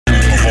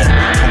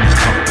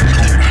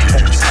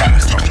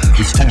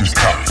Tony's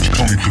top.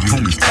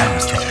 Tony's top.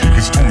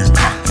 It's Tony's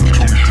top.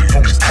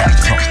 Tony's top.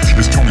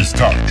 It's Tony's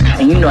top.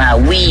 And you know how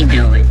we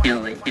do it.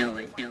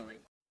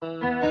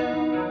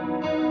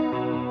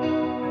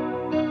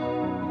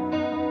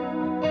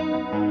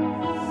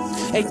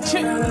 Hey,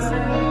 Chillz.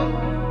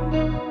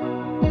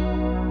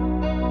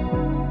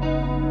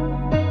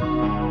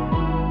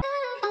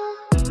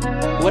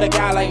 What a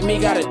guy like me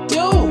gotta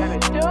do?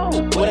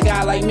 What a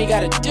guy like me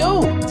gotta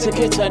do to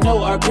get to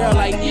know a girl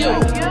like you?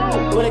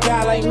 What a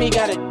guy like me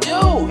gotta do?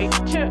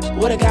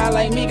 What a guy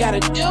like me gotta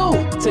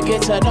do to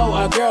get to know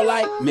a girl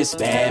like Miss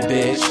Bad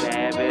Bitch?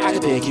 I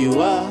can pick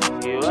you up,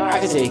 I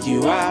can take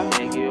you out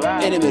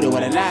in the middle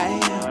of the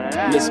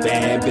night. Miss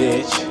Bad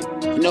Bitch.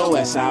 No,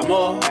 that's how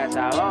more,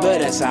 but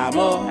that's how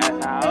more.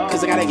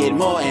 Cause I gotta get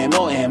more and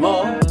more and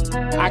more.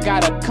 I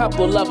got a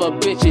couple other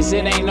bitches,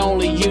 it ain't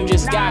only you.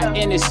 Just got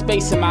in this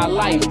space in my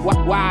life.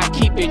 Why I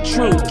keep it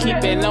true?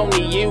 Keeping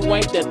only you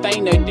ain't the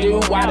thing to do.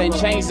 Why done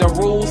change the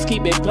rules?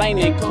 Keep it plain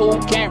and cool.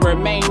 Can't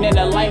remain in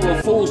the lane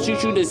with fools.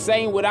 Treat you the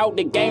same without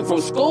the game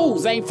from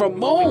schools. Ain't from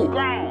moon.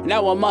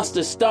 Now I'm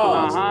the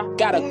stars.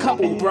 Got a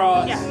couple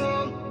broads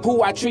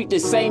who I treat the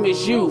same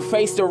as you.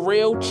 Face the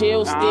real,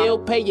 chill still,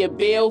 pay your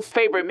bills.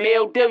 Favorite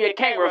meal deal you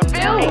can't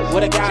refuse.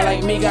 What a guy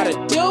like me gotta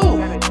do?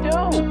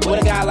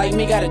 What a guy like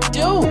me gotta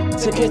do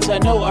to get to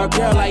know a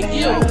girl like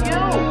you?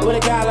 What a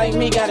guy like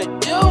me gotta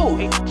do?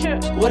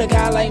 What a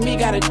guy like me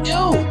gotta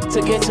do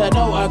to get to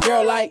know a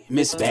girl like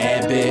Miss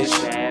Bad Bitch?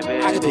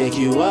 I can pick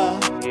you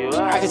up,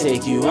 I can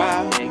take you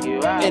out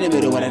in the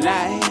middle of the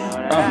night.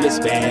 Miss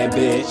Bad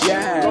Bitch,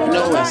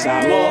 no that's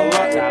how more,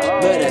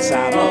 but that's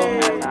how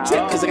more.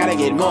 Cause I gotta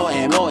get more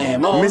and more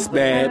and more. Miss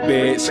Bad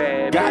Bitch,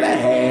 gotta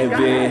have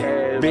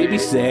it. Baby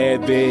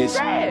savage,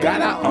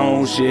 got her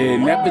own shit.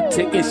 Never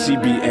taking, she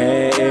be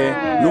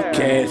adding. No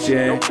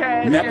catching,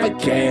 never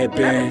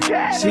capping.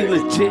 She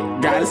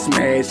legit, gotta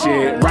smash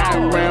it.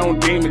 Ride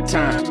around demon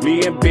time,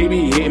 me and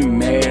baby hitting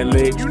mad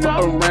licks.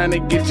 Fuck around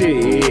and get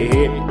your head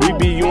hit. We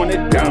be on the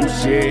dumb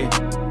shit.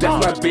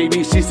 That's why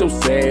baby, she so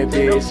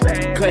savage.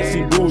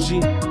 Classy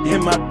bougie,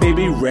 and my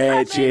baby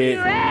ratchet.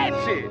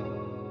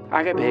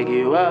 I can pick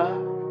you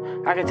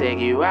up, I can take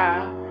you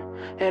out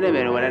in the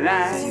middle of the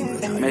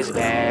night. Miss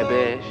Bad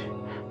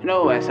Bitch,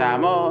 no that's how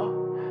more,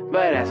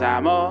 but that's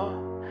how more.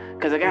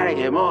 Cause I gotta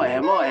get more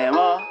and more and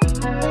more.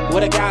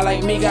 What a guy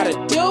like me gotta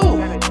do?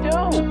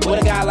 What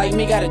a guy like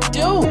me gotta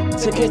do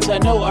to get to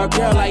know a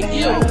girl like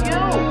you?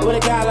 What a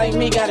guy like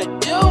me gotta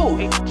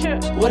do?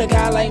 What a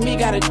guy like me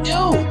gotta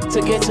do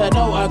to get to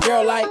know a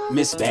girl like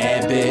Miss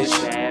Bad Bitch?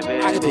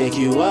 I can pick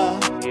you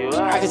up,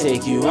 I can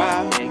take you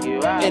out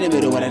in the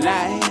middle of the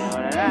night.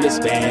 Miss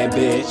Bad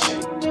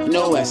Bitch,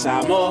 no that's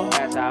how more,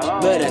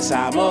 but that's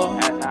how more.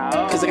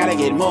 Cause I gotta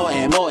get more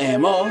and more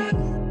and more.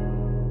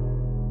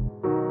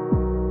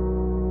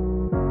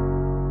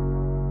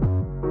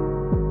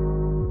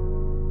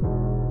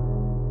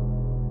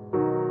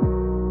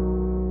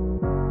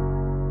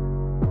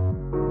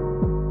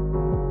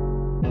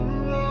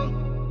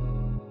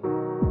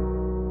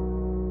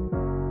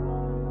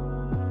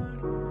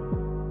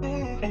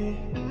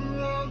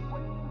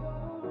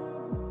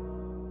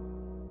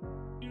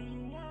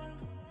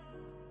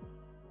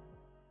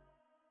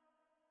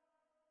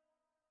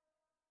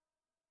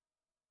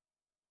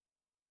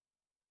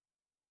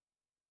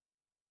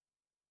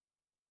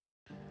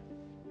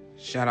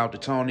 Shout out to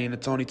Tony and the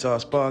Tony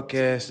Talks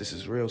podcast. This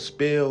is Real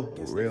Spill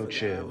with Real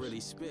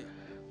Chillz.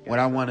 What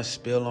I want to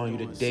spill on you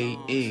today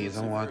is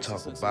I want to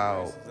talk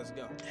about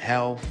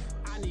health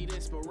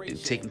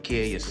and taking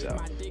care of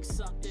yourself.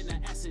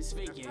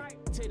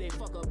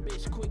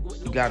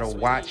 You got to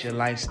watch your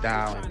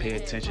lifestyle and pay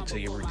attention to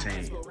your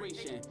routine.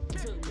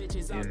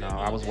 You know,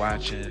 I was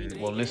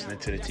listening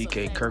to the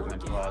TK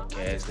Kirkland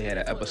podcast. They had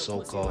an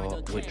episode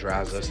called What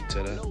Drives Us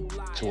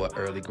to an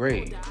Early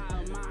Grave.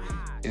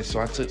 And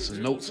so I took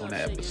some notes on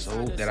that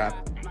episode that I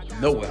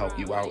know will help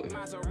you out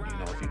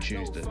if you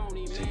choose to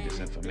take this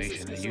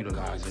information and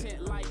utilize it.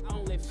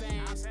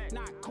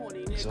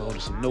 So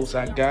there's some notes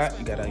I got.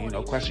 You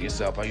gotta, question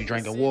yourself. Are you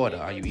drinking water?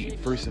 Are you eating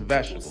fruits and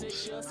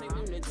vegetables?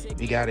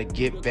 We gotta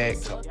get back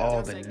to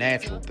all the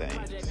natural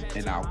things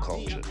in our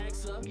culture.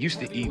 We used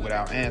to eat what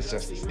our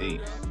ancestors ate.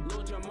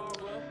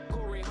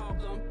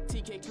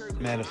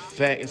 Matter of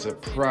fact, it's a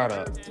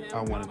product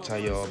I want to tell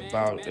y'all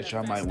about that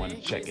y'all might want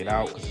to check it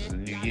out because it's a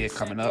new year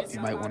coming up. You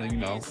might want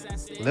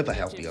to, live a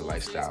healthier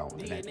lifestyle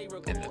in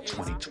the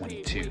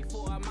 2022.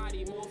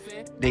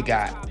 They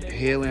got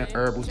healing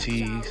herbal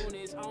teas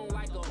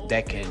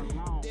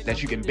that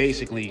you can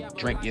basically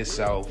drink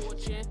yourself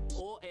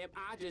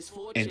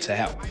into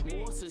health.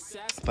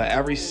 For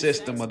every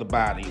system of the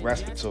body,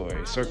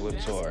 respiratory,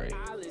 circulatory,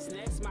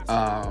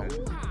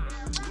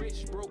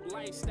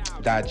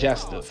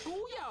 digestive,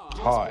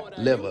 heart,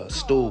 liver,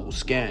 stool,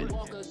 skin.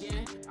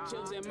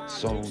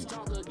 So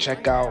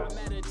check out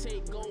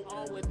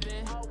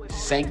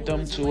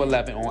Sanctum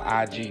 211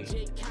 on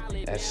IG.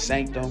 That's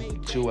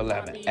Sanctum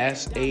 211.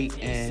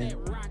 SANCTUM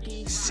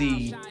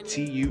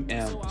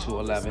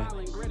 211.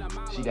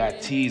 She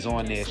got teas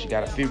on there. She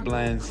got a few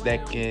blends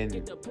that can,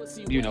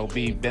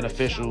 be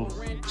beneficial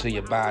to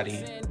your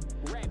body.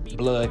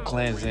 Blood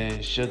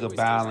cleansing, sugar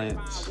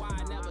balance,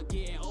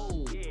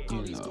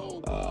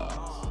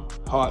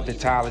 heart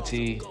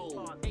vitality.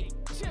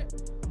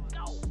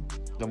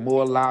 The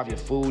more alive your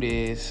food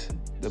is,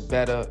 the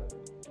better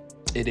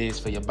it is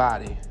for your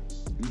body.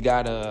 You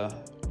gotta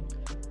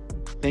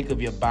think of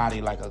your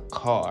body like a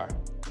car.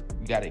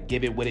 You gotta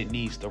give it what it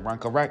needs to run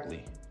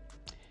correctly.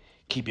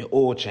 Keep your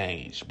oil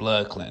changed,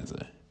 blood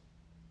cleanser.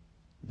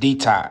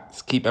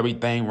 Detox, keep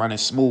everything running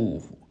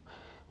smooth.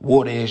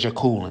 Water is your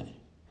coolant.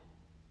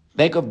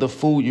 Think of the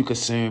food you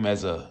consume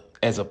as a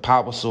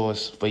power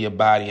source for your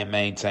body and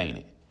maintain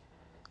it.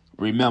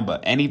 Remember,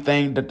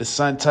 anything that the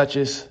sun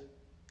touches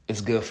is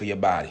good for your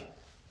body.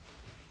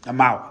 I'm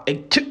out.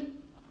 Hey,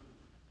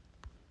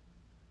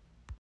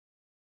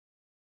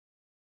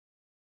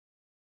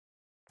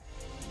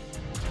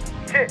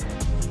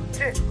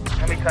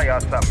 Let me tell y'all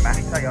something, man.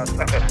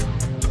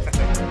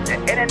 The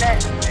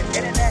internet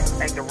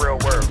ain't the real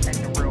world.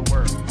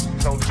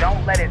 So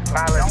don't let it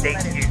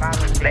validate you.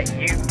 Let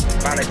you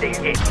validate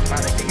it.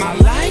 My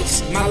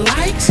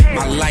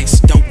likes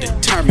don't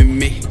determine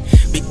me.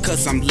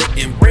 Because I'm lit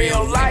in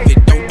real life,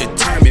 it don't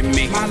determine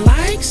me. My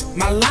likes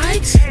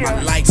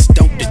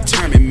don't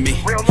determine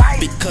me.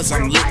 Because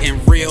I'm lit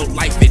in real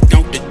life, it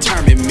don't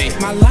determine me.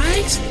 My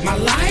likes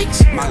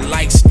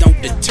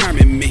don't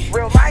determine me.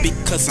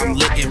 Because I'm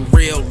lit in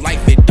real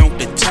life, it don't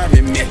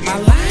determine me. My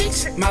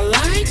likes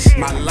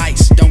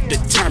don't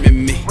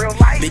determine me.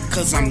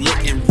 Because I'm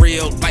lit in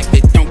real life,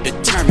 it don't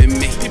determine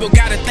me. People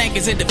gotta think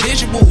as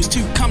individuals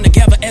to come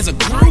together as a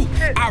group.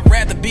 I'd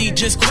rather be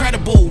just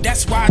credible,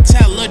 that's why I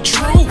tell the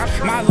truth.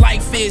 My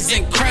life is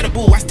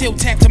incredible, I still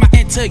tap to my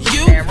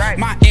you.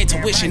 My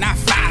intuition, I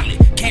file it,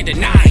 can't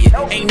deny it.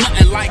 Ain't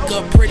nothing like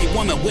a pretty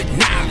woman with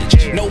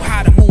knowledge. Know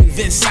how to move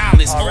in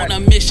silence, on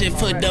a mission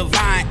for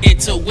divine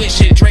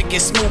intuition. Drinking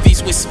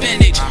smoothies with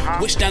spinach,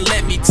 which done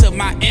led me to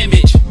my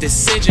image.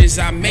 Decisions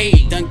I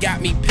made done got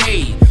me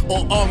paid,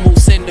 or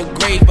almost in the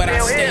grave, but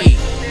I stayed.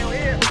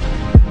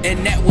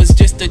 And that was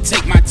just to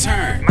take my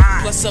turn.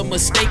 Plus a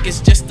mistake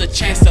is just a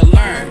chance to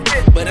learn.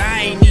 But I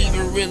ain't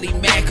even really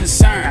mad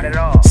concerned.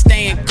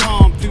 Staying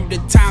calm through the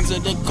times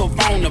of the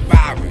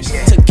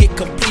coronavirus, to get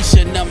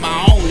completion of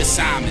my own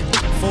assignment.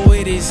 For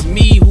it is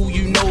me who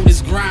you know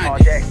is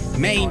grinding,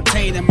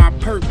 maintaining my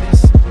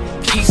purpose,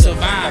 keep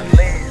surviving.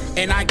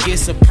 And I get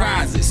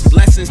surprises,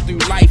 lessons through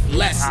life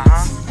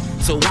lessons.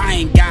 So I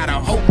ain't gotta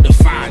hope to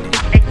find it.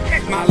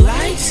 My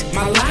likes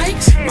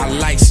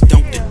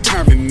don't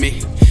determine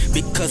me.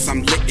 Because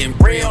I'm lit in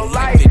real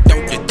life, it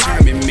don't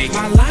determine me.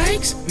 My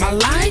likes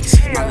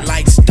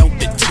don't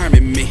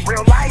determine me.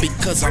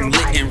 Because I'm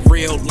lit in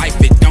real life,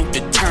 it don't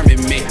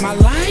determine me. My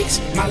likes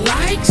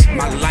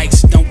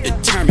don't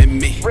determine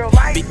me.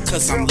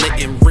 Because I'm lit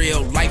in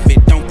real life,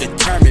 it don't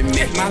determine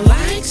me. My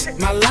likes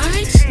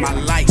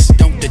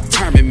don't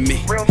determine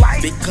me.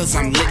 Because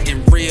I'm lit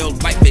in real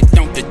life, it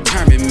don't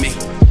determine me.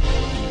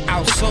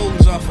 Our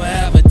souls are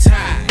forever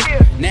tied.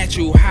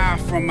 Natural high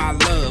from my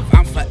love,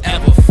 I'm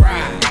forever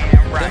fried.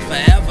 The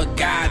forever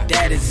God,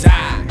 that is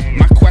I.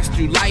 My quest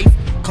through life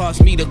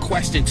caused me to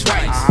question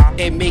twice,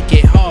 and make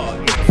it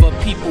hard for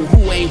people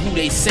who ain't who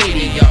they say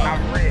they are.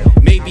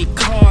 Maybe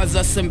cars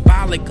are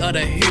symbolic of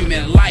the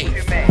human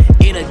life.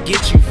 It'll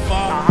get you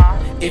far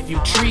if you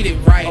treat it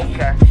right.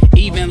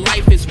 Even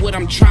life is what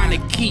I'm trying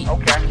to keep.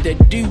 To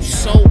do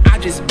so, I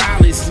just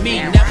balance me.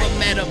 Never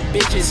met a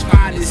bitch as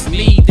fine as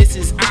me. This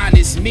is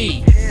honest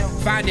me.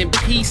 Finding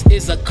peace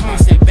is a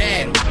constant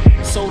battle.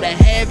 So to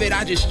have it,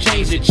 I just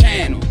change the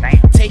channel.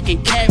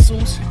 Taking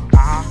capsules,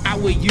 I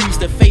would use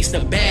to face the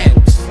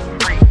battles.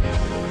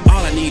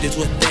 All I need is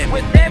with them.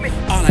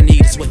 All I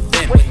need is with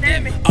them.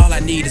 All I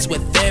need is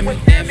with them.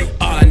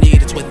 All I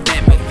need is with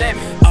them.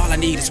 All I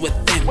need is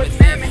with them.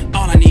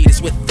 All I need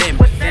is with them.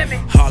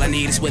 All I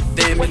need is with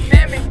them.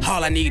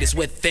 All I need is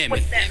with them.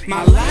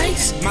 My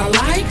likes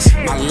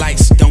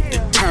don't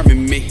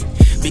determine me.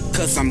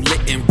 Because I'm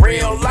lit in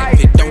real life,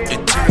 it don't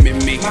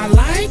determine me. My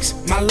likes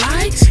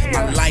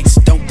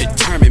don't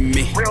determine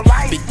me.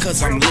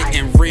 Because I'm lit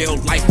in real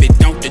life, it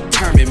don't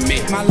determine me.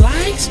 My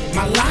likes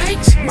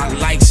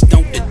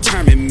don't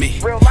determine me.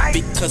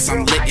 Because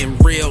I'm lit in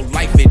real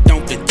life, it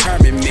don't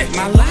determine me.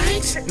 My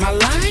likes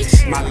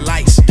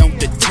don't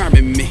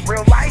determine me.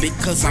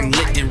 Because I'm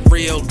lit in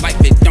real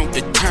life, it don't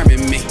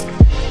determine me.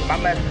 My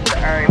message to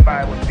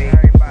everybody would be,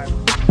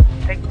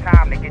 take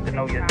time to get to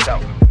know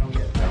yourself.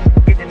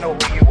 Get to know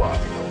who you are.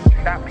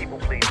 Stop people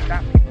pleasing.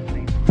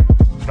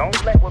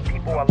 Don't let what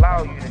people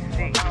allow you to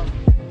see,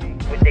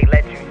 what they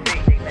let you see,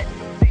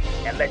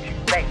 and let you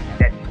think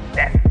that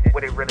that's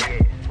what it really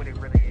is.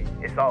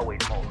 It's always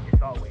more.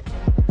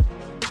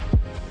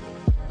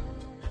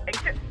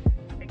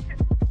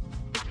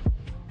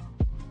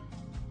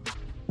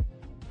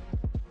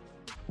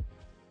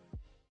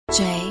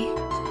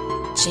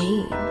 J.G.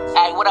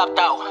 Hey, what up,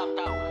 though?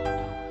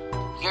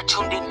 You're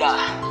tuned in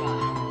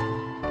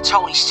to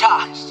Tony's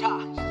Talk,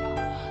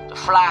 the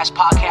flyest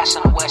podcast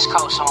on the West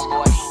Coast,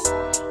 homeboy.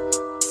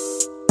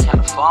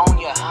 Kinda Phone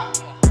ya.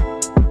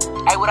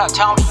 Hey, what up,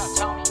 Tony?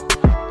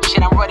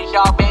 Shit, I'm ready,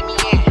 dog. Bang me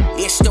in.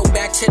 It's still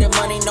back to the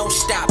money, no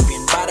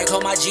stopping. About to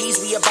call my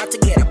G's, we about to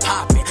get it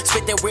poppin'.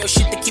 Spit that real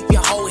shit to keep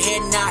your whole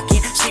head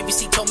knocking.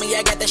 CBC told me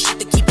I got that shit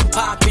to keep it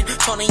poppin'.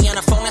 Tony on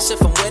the phone, I said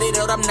if I'm with it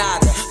or I'm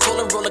not. Told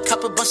her roll a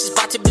couple bunches,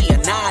 about to be a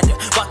nada.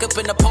 Walk up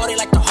in the party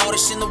like the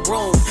hardest in the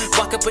room.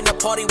 Walk up in the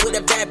party with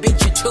a bad bitch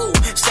or two.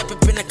 Step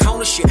up in the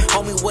corner, shit,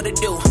 homie, what it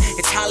do?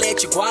 It's holla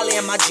at your guale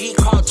and my G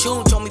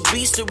cartoon. Told me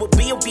beast it would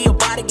be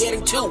about to get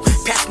two.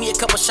 Pass me a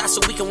couple shots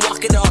so we can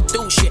walk it all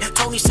through shit.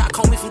 Tony's talk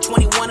homie from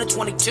 21 to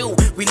 22.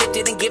 We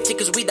lifted and gifted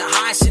cause we the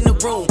highest in the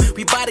room.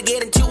 We bout to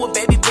get into it,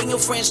 baby, bring your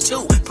friends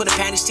too. Put the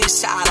panties to the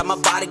side, I'm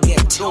about to get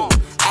into it.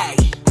 Ay.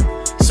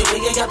 So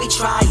when you be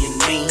trying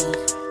me,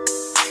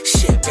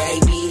 shit,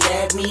 baby,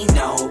 let me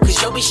know.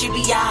 Cause your bitch, she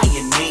be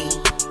eyeing me,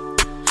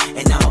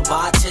 and I'm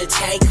about to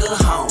take her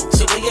home.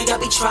 So when you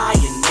be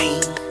trying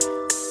me,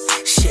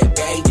 shit,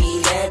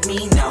 baby, let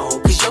me know.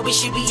 Cause your bitch,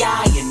 she be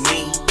eyeing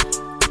me,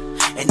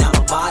 and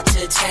I'm about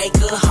to take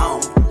her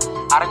home.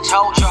 I done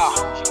told y'all,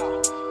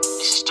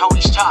 this is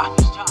Tony's Talk.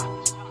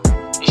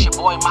 It's your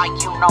boy Mike,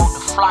 you know,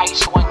 the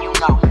flyest one you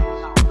know.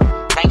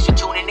 Thanks for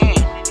tuning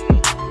in.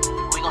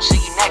 We gon' see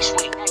you next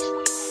week,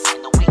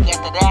 and the week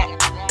after that,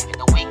 and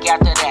the week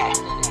after that.